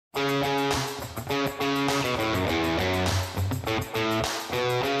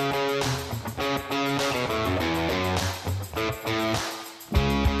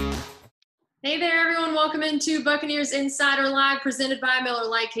into Buccaneers Insider Live, presented by Miller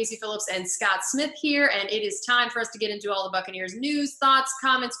Lite. Casey Phillips and Scott Smith here, and it is time for us to get into all the Buccaneers news, thoughts,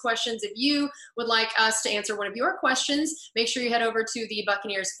 comments, questions. If you would like us to answer one of your questions, make sure you head over to the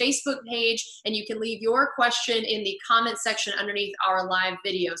Buccaneers Facebook page, and you can leave your question in the comment section underneath our live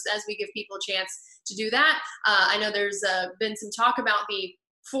video. So as we give people a chance to do that, I know there's been some talk about the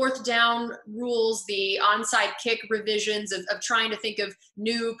fourth down rules, the onside kick revisions of trying to think of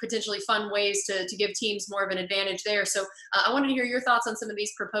new, potentially fun ways to give teams more of an advantage there. So I wanted to hear your thoughts on some of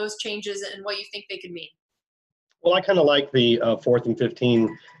these proposed changes and what you think they could mean. Well, I kind of like the 4th and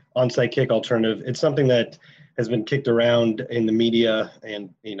 15 onside kick alternative. It's something that has been kicked around in the media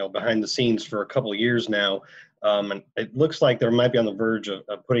and, behind the scenes for a couple of years now. And it looks like there might be on the verge of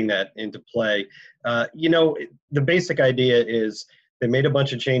putting that into play. The basic idea is they made a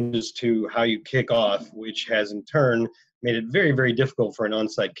bunch of changes to how you kick off, which has in turn made it very, very difficult for an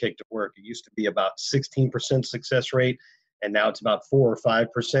onside kick to work. It used to be about 16% success rate, and now it's about 4 or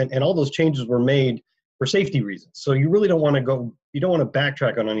 5%. And all those changes were made for safety reasons. So you really don't want to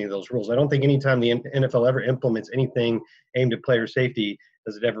backtrack on any of those rules. I don't think anytime the NFL ever implements anything aimed at player safety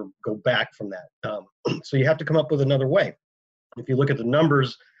does it ever go back from that. So you have to come up with another way. If you look at the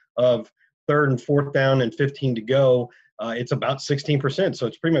numbers of 3rd and 4th down and 15 to go, it's about 16%, so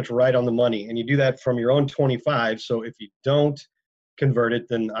it's pretty much right on the money. And you do that from your own 25, so if you don't convert it,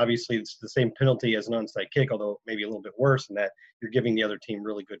 then obviously it's the same penalty as an onside kick, although maybe a little bit worse in that you're giving the other team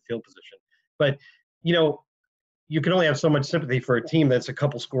really good field position. But, you can only have so much sympathy for a team that's a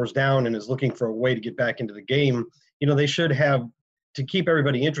couple scores down and is looking for a way to get back into the game. They should have, to keep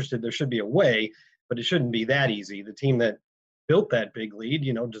everybody interested, there should be a way, but it shouldn't be that easy. The team that built that big lead,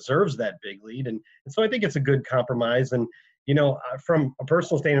 deserves that big lead. And so I think it's a good compromise. And, from a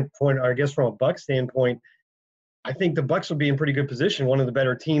personal standpoint, or I guess from a Bucs standpoint, I think the Bucs will be in pretty good position, one of the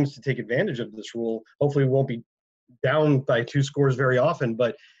better teams to take advantage of this rule. Hopefully we won't be down by 2 scores very often,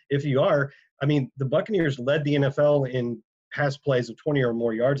 but if you are, the Buccaneers led the NFL in pass plays of 20 or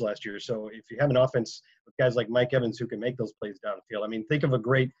more yards last year. So if you have an offense with guys like Mike Evans who can make those plays downfield, think of a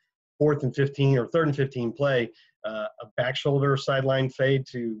great 4th and 15 or 3rd and 15 play, a back shoulder sideline fade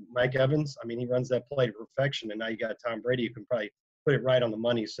to Mike Evans. He runs that play to perfection, and now you got Tom Brady who can probably put it right on the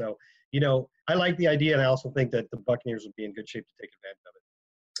money. So, I like the idea, and I also think that the Buccaneers would be in good shape to take advantage of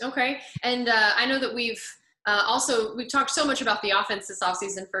it. Okay, and I know that we've talked so much about the offense this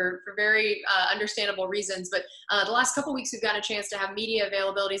offseason for very understandable reasons, but the last couple weeks we've gotten a chance to have media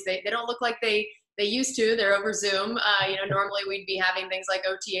availabilities. They don't look like they used to. They're over Zoom. Normally we'd be having things like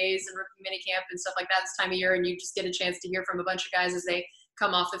OTAs and rookie minicamp and stuff like that this time of year, and you just get a chance to hear from a bunch of guys as they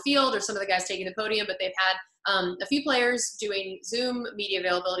come off the field or some of the guys taking the podium. But they've had a few players doing Zoom media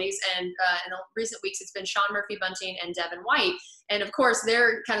availabilities, and in the recent weeks it's been Sean Murphy-Bunting and Devin White. And of course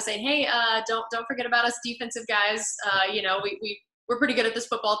they're kind of saying, hey, don't forget about us defensive guys. We're pretty good at this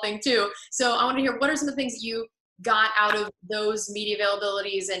football thing too. So I want to hear, what are some of the things that you got out of those media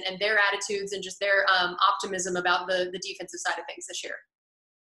availabilities and their attitudes and just their optimism about the defensive side of things this year?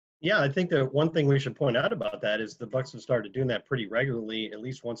 Yeah, I think the one thing we should point out about that is the Bucs have started doing that pretty regularly, at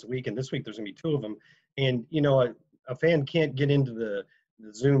least once a week. And this week there's going to be 2 of them. And, a fan can't get into the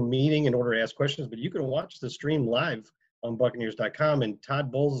Zoom meeting in order to ask questions, but you can watch the stream live on Buccaneers.com. And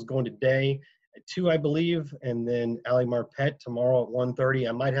Todd Bowles is going today at 2, I believe, and then Ali Marpet tomorrow at 1:30.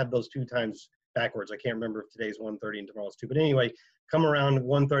 I might have those 2 times backwards. I can't remember if today's 1:30 and tomorrow's 2. But anyway, come around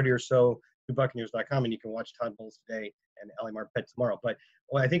 1:30 or so to Buccaneers.com, and you can watch Todd Bowles today and Ali Marpet tomorrow. But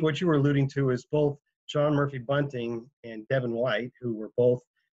I think what you were alluding to is both Sean Murphy-Bunting and Devin White, who were both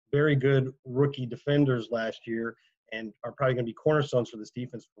very good rookie defenders last year and are probably going to be cornerstones for this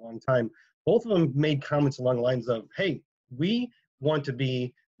defense for a long time. Both of them made comments along the lines of, hey, we want to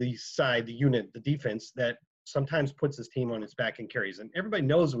be the side, the unit, the defense that sometimes puts this team on its back and carries. And everybody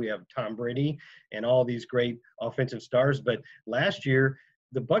knows we have Tom Brady and all these great offensive stars, but last year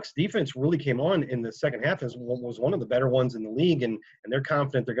the Bucs defense really came on in the second half as was one of the better ones in the league, and they're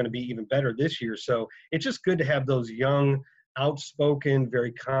confident they're going to be even better this year. So it's just good to have those young, outspoken,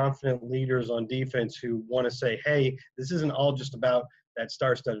 very confident leaders on defense who want to say, hey, this isn't all just about that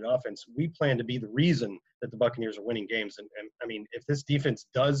star-studded offense. We plan to be the reason that the Buccaneers are winning games. And if this defense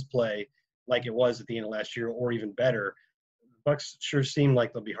does play like it was at the end of last year or even better, the Bucs sure seem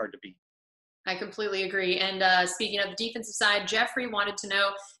like they'll be hard to beat. I completely agree. And speaking of the defensive side, Jeffrey wanted to know,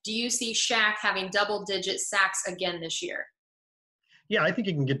 do you see Shaq having double-digit sacks again this year? Yeah, I think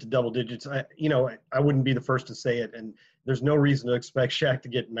he can get to double digits. I wouldn't be the first to say it, and there's no reason to expect Shaq to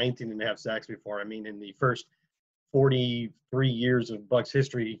get 19 and a half sacks before. In the first 43 years of Bucs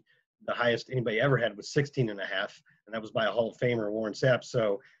history, the highest anybody ever had was 16 and a half, and that was by a Hall of Famer, Warren Sapp.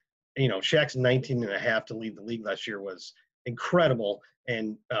 So Shaq's 19 and a half to lead the league last year was incredible.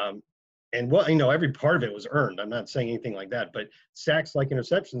 And what, every part of it was earned. I'm not saying anything like that, but sacks, like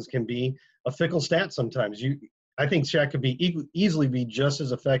interceptions, can be a fickle stat sometimes. I think Shaq could easily be just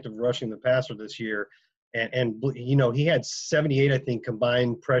as effective rushing the passer this year. And he had 78, I think,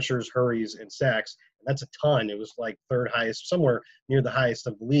 combined pressures, hurries, and sacks. That's a ton. It was like third highest, somewhere near the highest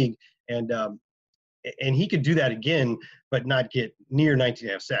of the league. And he could do that again, but not get near 19 and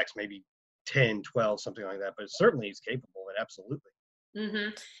a half sacks, maybe 10, 12, something like that. But certainly he's capable of it, absolutely. Mm-hmm.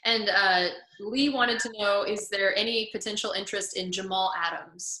 And Lee wanted to know, is there any potential interest in Jamal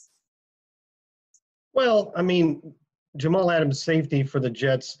Adams? Well, I mean, Jamal Adams' safety for the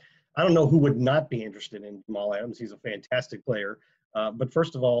Jets, I don't know who would not be interested in Jamal Adams. He's a fantastic player. But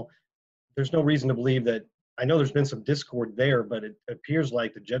first of all, there's no reason to believe that. I know there's been some discord there, but it appears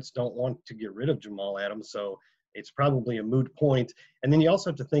like the Jets don't want to get rid of Jamal Adams, so it's probably a moot point. And then you also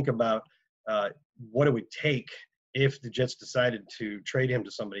have to think about what it would take if the Jets decided to trade him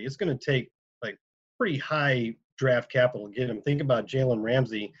to somebody. It's going to take like pretty high draft capital to get him. Think about Jalen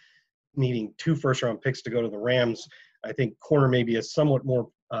Ramsey needing 2 first-round picks to go to the Rams. I think corner may be a somewhat more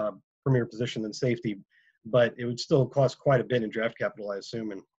premier position than safety, but it would still cost quite a bit in draft capital, I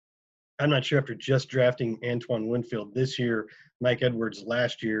assume. And I'm not sure, after just drafting Antoine Winfield this year, Mike Edwards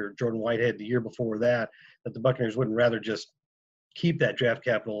last year, Jordan Whitehead the year before that the Buccaneers wouldn't rather just keep that draft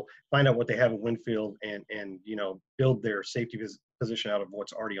capital, find out what they have in Winfield, and build their safety position out of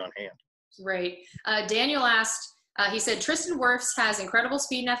what's already on hand. Right. Daniel asked, he said, Tristan Wirfs has incredible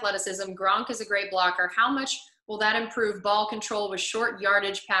speed and athleticism. Gronk is a great blocker. How much will that improve ball control with short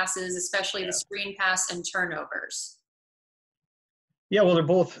yardage passes, especially the screen pass and turnovers? Yeah, well, they're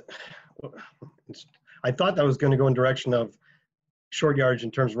both – I thought that was going to go in direction of short yardage in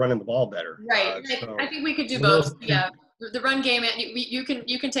terms of running the ball better. Right. So I think we could do both. Yeah. The run game, you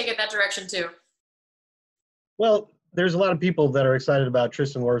can take it that direction too. Well, there's a lot of people that are excited about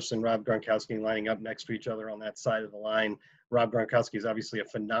Tristan Wirfs and Rob Gronkowski lining up next to each other on that side of the line. Rob Gronkowski is obviously a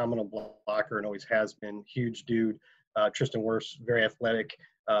phenomenal blocker and always has been. Huge dude. Tristan Wirfs, very athletic,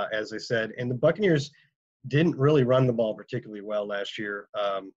 as I said. And the Buccaneers didn't really run the ball particularly well last year.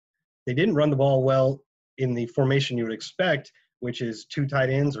 They didn't run the ball well in the formation you would expect, which is 2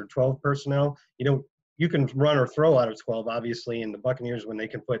 tight ends or 12 personnel. You can run or throw out of 12, obviously, and the Buccaneers, when they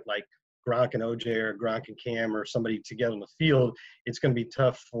can put like Gronk and OJ or Gronk and Cam or somebody together on the field, it's going to be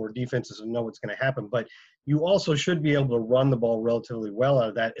tough for defenses to know what's going to happen. But you also should be able to run the ball relatively well out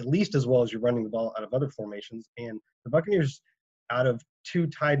of that, at least as well as you're running the ball out of other formations. And the Buccaneers, out of 2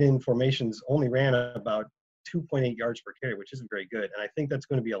 tight end formations, only ran about 2.8 yards per carry, which isn't very good. And I think that's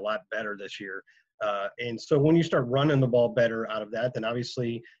going to be a lot better this year. And so when you start running the ball better out of that, then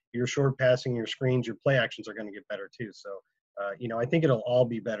obviously your short passing, your screens, your play actions are going to get better too. So, I think it'll all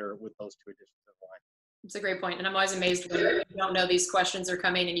be better with those 2 additions to the line. It's a great point. And I'm always amazed when you don't know these questions are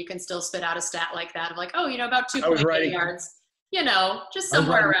coming and you can still spit out a stat like that of like, about 2.8 yards, just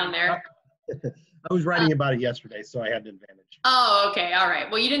somewhere around there. I was writing about it yesterday, so I had the advantage. Oh, okay. All right.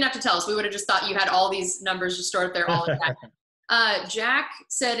 Well, you didn't have to tell us. We would have just thought you had all these numbers just stored there all the time. Jack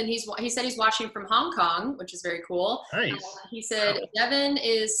said, and he said he's watching from Hong Kong, which is very cool. Nice. He said, wow. Devin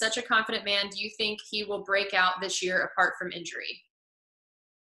is such a confident man. Do you think he will break out this year apart from injury?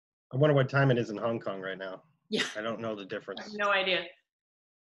 I wonder what time it is in Hong Kong right now. Yeah. I don't know the difference. I have no idea.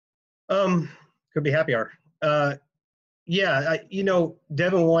 Could be happy hour.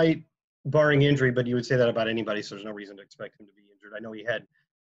 Devin White, barring injury, but you would say that about anybody, so there's no reason to expect him to be injured. I know he had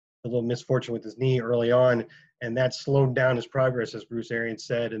a little misfortune with his knee early on, and that slowed down his progress, as Bruce Arians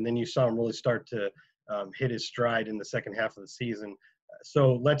said, and then you saw him really start to hit his stride in the second half of the season.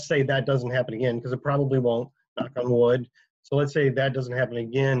 So let's say that doesn't happen again, because it probably won't, knock on wood. So let's say that doesn't happen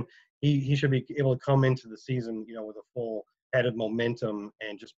again. He should be able to come into the season, with a full head of momentum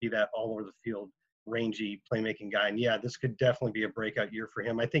and just be that all over the field, rangy playmaking guy. And yeah, this could definitely be a breakout year for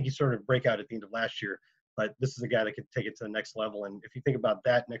him. I think he sort of breakout at the end of last year, but this is a guy that could take it to the next level. And if you think about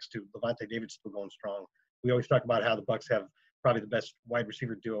that next to Levante David still going strong, we always talk about how the Bucs have probably the best wide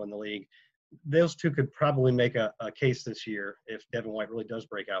receiver duo in the league. Those 2 could probably make a case this year if Devin White really does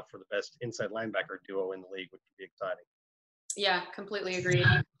break out for the best inside linebacker duo in the league, which would be exciting. Yeah, completely agree.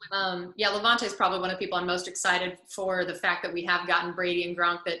 Levante is probably one of the people I'm most excited for, the fact that we have gotten Brady and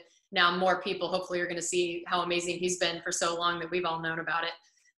Gronk, that now more people hopefully are going to see how amazing he's been for so long that we've all known about it.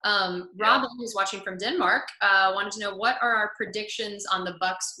 Rob, who's watching from Denmark, wanted to know, what are our predictions on the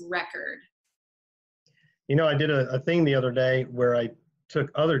Bucs record? I did a thing the other day where I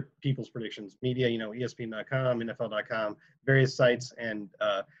took other people's predictions, media, ESPN.com, NFL.com, various sites, and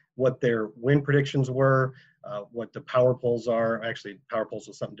what their win predictions were, what the power polls are. Actually, power polls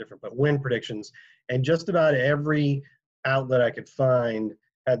was something different, but win predictions. And just about every outlet I could find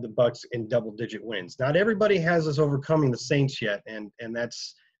had the Bucks in double-digit wins. Not everybody has us overcoming the Saints yet, and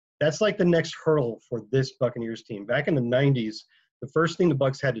that's like the next hurdle for this Buccaneers team. Back in the 90s, the first thing the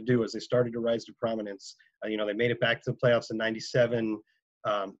Bucks had to do as they started to rise to prominence, they made it back to the playoffs in 97,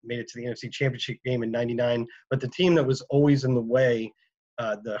 made it to the NFC Championship game in 99, but the team that was always in the way,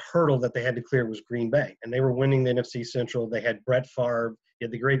 the hurdle that they had to clear was Green Bay, and they were winning the NFC Central. They had Brett Favre. You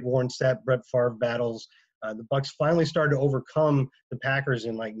had the great Warren Sapp, Brett Favre battles. The Bucks finally started to overcome the Packers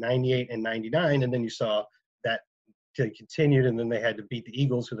in like 98 and 99, and then you saw that they continued, and then they had to beat the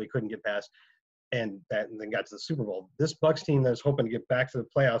Eagles, who they couldn't get past, and then got to the Super Bowl. This Bucks team that's hoping to get back to the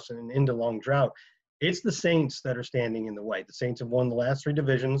playoffs and into long drought, it's the Saints that are standing in the way. The Saints have won the last 3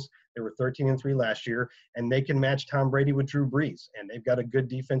 divisions. They were 13-3 last year, and they can match Tom Brady with Drew Brees. And they've got a good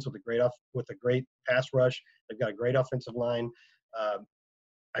defense with a great pass rush. They've got a great offensive line.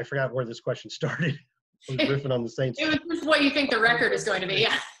 I forgot where this question started. I was riffing on the Saints. It was just what you think the record is going to be.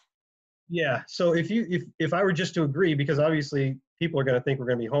 Yeah. Yeah. So if I were just to agree, because obviously people are going to think we're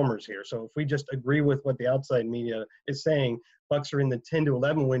going to be homers here. So if we just agree with what the outside media is saying, Bucks are in the 10 to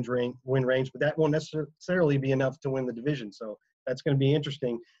 11 win range, but that won't necessarily be enough to win the division. So that's going to be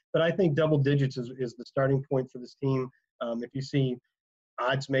interesting. But I think double digits is the starting point for this team. If you see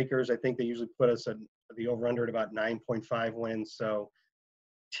odds makers, I think they usually put us at the over-under at about 9.5 wins. So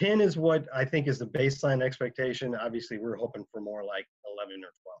 10 is what I think is the baseline expectation. Obviously, we're hoping for more like 11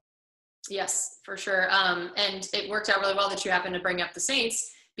 or 12. Yes, for sure. And it worked out really well that you happened to bring up the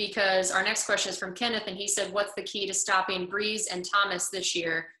Saints, because our next question is from Kenneth, and he said, what's the key to stopping Brees and Thomas this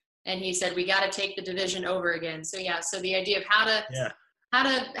year? And he said, we got to take the division over again. So yeah, so the idea of how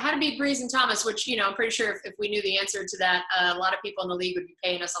to beat Brees and Thomas, which, I'm pretty sure if we knew the answer to that, a lot of people in the league would be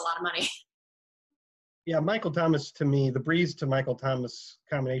paying us a lot of money. Yeah, Michael Thomas, to me, the Brees to Michael Thomas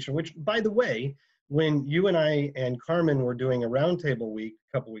combination, which, by the way, when you and I and Carmen were doing a roundtable week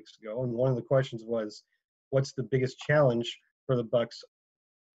a couple weeks ago, and one of the questions was, what's the biggest challenge for the Bucks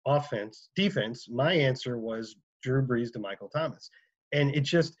defense, my answer was Drew Brees to Michael Thomas. And it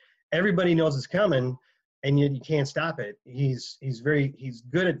just, everybody knows it's coming, and yet you can't stop it. He's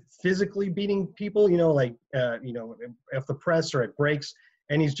good at physically beating people, if the press or at breaks,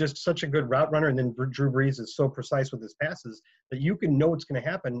 and he's just such a good route runner. And then Drew Brees is so precise with his passes that you can know what's going to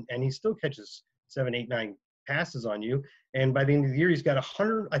happen, and he still catches 7, 8, 9 passes on you. And by the end of the year, he's got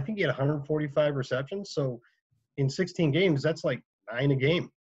 100. I think he had 145 receptions. So in 16 games, that's like 9 a game.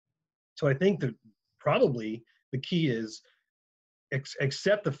 So I think that probably the key is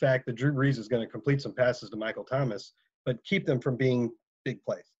accept the fact that Drew Brees is going to complete some passes to Michael Thomas, but keep them from being big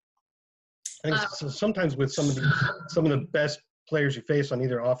plays. I think so sometimes with some of the best players you face on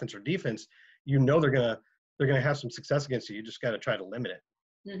either offense or defense, they're gonna have some success against you. You just got to try to limit it.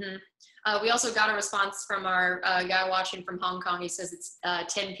 Mm-hmm. We also got a response from our guy watching from Hong Kong. He says it's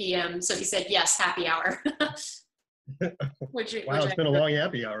 10 p.m. So he said, yes, happy hour. It's been a long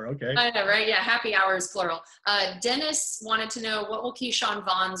happy hour. Okay. I know, right? Yeah, happy hour is plural. Dennis wanted to know, what will Keyshawn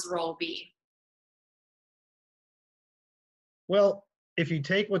Vaughn's role be? Well, if you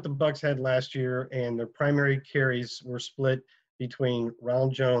take what the Bucks had last year, and their primary carries were split between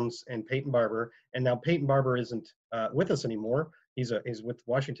Ronald Jones and Peyton Barber, and now Peyton Barber isn't with us anymore. He's with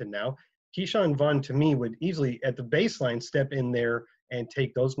Washington now. Keyshawn Vaughn, to me, would easily, at the baseline, step in there and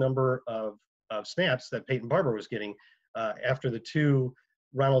take those number of snaps that Peyton Barber was getting. After the 2,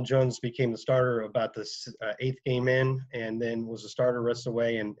 Ronald Jones became the starter about the 8th game in, and then was a starter rest of the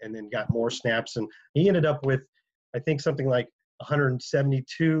way, and then got more snaps. And he ended up with, I think, something like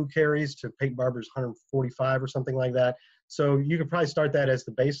 172 carries to Peyton Barber's 145 or something like that. So you could probably start that as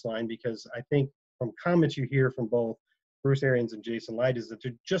the baseline, because I think from comments you hear from both Bruce Arians and Jason Light is that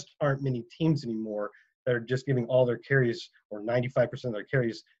there just aren't many teams anymore that are just giving all their carries, or 95% of their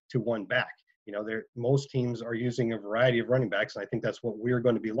carries, to one back. Most teams are using a variety of running backs, and I think that's what we're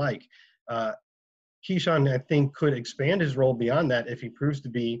going to be like. Keyshawn, I think, could expand his role beyond that if he proves to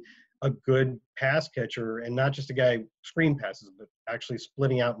be a good pass catcher, and not just a guy screen passes, but actually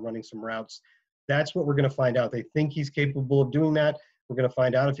splitting out and running some routes. That's what we're going to find out. They think he's capable of doing that. We're going to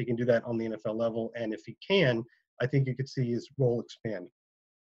find out if he can do that on the NFL level. And if he can, I think you could see his role expand.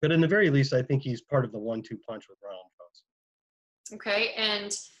 But in the very least, I think he's part of the 1-2 punch with Ronald Jones. Okay.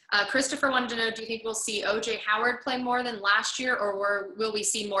 And Christopher wanted to know, do you think we'll see O.J. Howard play more than last year, or will we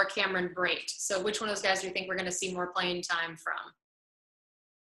see more Cameron Brate? So which one of those guys do you think we're going to see more playing time from?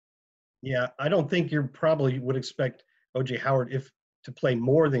 Yeah, I don't think you probably would expect O.J. Howard to play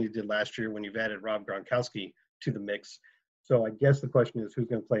more than he did last year when you've added Rob Gronkowski to the mix. So I guess the question is who's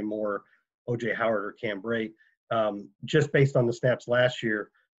going to play more, O.J. Howard or Cam Brate? Just based on the snaps last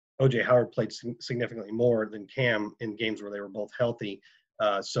year, O.J. Howard played significantly more than Cam in games where they were both healthy.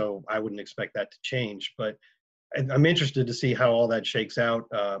 So I wouldn't expect that to change. But I'm interested to see how all that shakes out.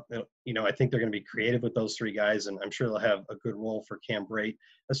 I think they're going to be creative with those three guys, and I'm sure they'll have a good role for Cam Brate,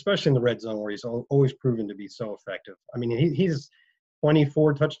 especially in the red zone where he's always proven to be so effective. I mean, he's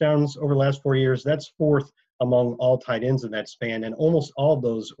 24 touchdowns over the last 4 years. That's fourth among all tight ends in that span, and almost all of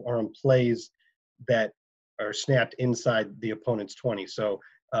those are on plays that are snapped inside the opponent's 20. So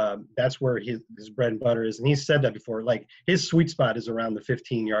that's where his bread and butter is. And he's said that before, like his sweet spot is around the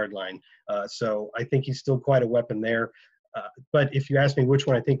 15-yard line. So I think he's still quite a weapon there. But if you ask me which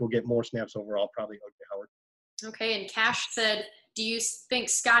one I think will get more snaps overall, probably O.J. Howard. Okay, and Cash said, do you think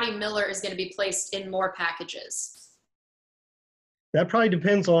Scotty Miller is going to be placed in more packages? That probably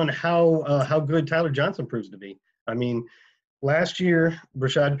depends on how good Tyler Johnson proves to be. I mean, last year,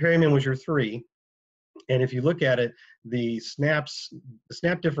 Breshad Perriman was your 3. And if you look at it, the snap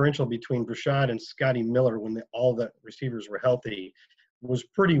differential between Breshad and Scotty Miller when all the receivers were healthy was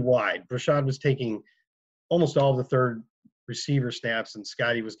pretty wide. Breshad was taking almost all of the third receiver snaps, and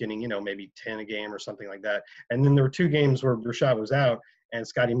Scotty was getting, maybe 10 a game or something like that. And then there were 2 games where Breshad was out, and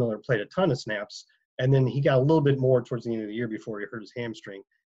Scotty Miller played a ton of snaps. And then he got a little bit more towards the end of the year before he hurt his hamstring.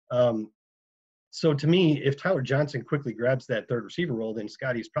 So to me, if Tyler Johnson quickly grabs that third receiver role, then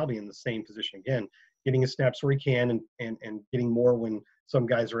Scotty's probably in the same position again, getting his snaps where he can and getting more when some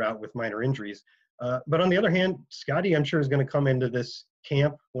guys are out with minor injuries. But on the other hand, Scotty, I'm sure, is going to come into this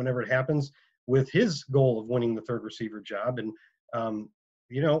camp whenever it happens with his goal of winning the third receiver job. And,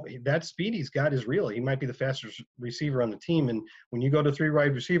 that speed he's got is real. He might be the fastest receiver on the team. And when you go to 3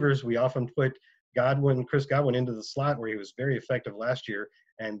 wide receivers, we often put Chris Godwin into the slot where he was very effective last year.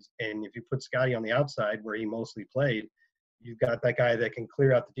 And if you put Scotty on the outside where he mostly played, you've got that guy that can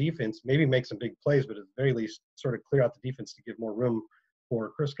clear out the defense, maybe make some big plays, but at the very least sort of clear out the defense to give more room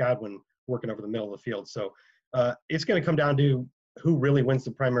for Chris Godwin working over the middle of the field. So it's going to come down to who really wins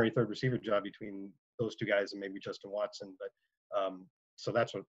the primary third receiver job between those 2 guys and maybe Justin Watson. But so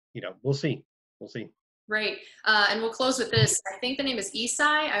that's what, we'll see. We'll see. Right. And we'll close with this. I think the name is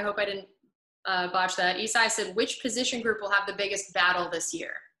Isai. I hope I didn't botch that. Isai said, which position group will have the biggest battle this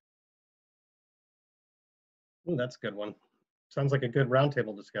year? Ooh, that's a good one. Sounds like a good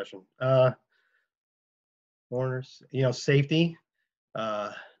roundtable discussion. Corners, safety.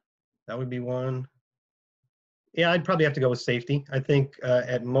 That would be one. Yeah, I'd probably have to go with safety. I think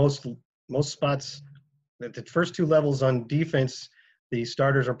at most spots, at the first 2 levels on defense, the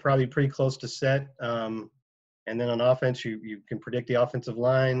starters are probably pretty close to set. And then on offense, you can predict the offensive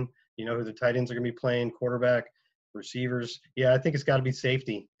line. You know who the tight ends are going to be playing, quarterback, receivers. Yeah, I think it's got to be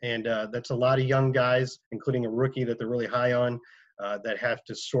safety. And that's a lot of young guys, including a rookie that they're really high on, that have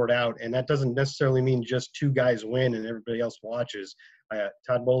to sort out. And that doesn't necessarily mean just 2 guys win and everybody else watches.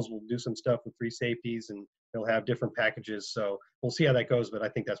 Todd Bowles will do some stuff with 3 safeties, and he'll have different packages. So we'll see how that goes, but I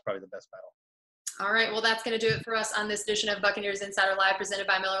think that's probably the best battle. All right, well, that's going to do it for us on this edition of Buccaneers Insider Live presented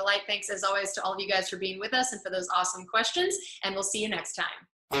by Miller Lite. Thanks, as always, to all of you guys for being with us and for those awesome questions, and we'll see you next time.